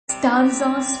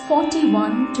Stanzas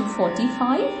 41 to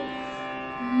 45.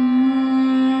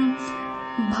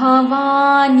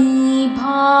 Bhavani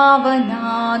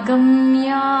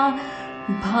bhavanagamya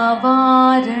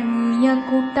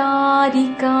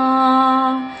bhavaranya-kutarika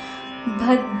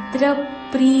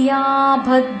bhadrapriya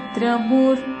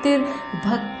bhadramurtir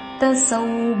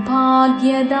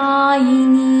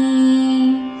bhakta-saubhagyadayini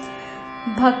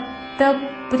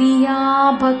bhakta-priya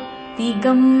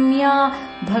bhaktigamya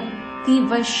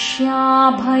bhaktivashya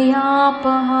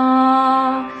bhayapaha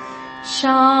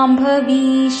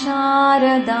Shambhavi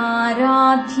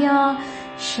Sharadaaradhya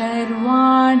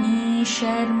Sharvani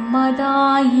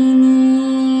Sharmadayini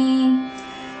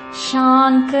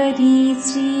Shankari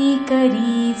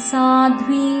Srikari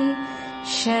Sadhvi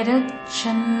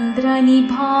Sharatchandra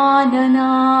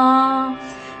Nibhanana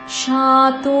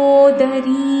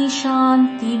Shatodari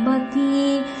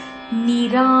Shantimati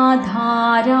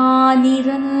Niradhara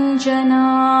Niranjana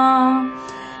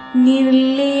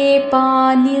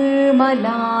Nirlepa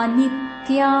nirmala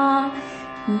nitya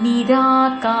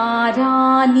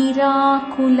Nirakara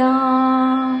nirakula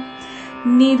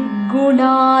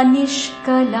Nirguna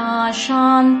nishkala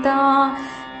shanta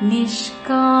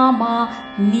Nishkama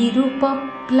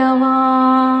nirupaplava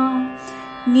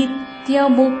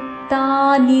Nityamukta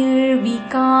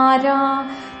nirvikara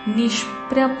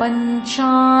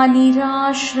Nishprapancha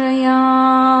nirashraya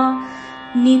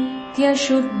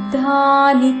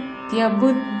Nitya-shuddha,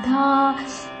 nitya-buddha,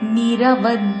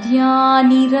 niravadya,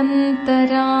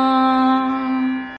 nirantara.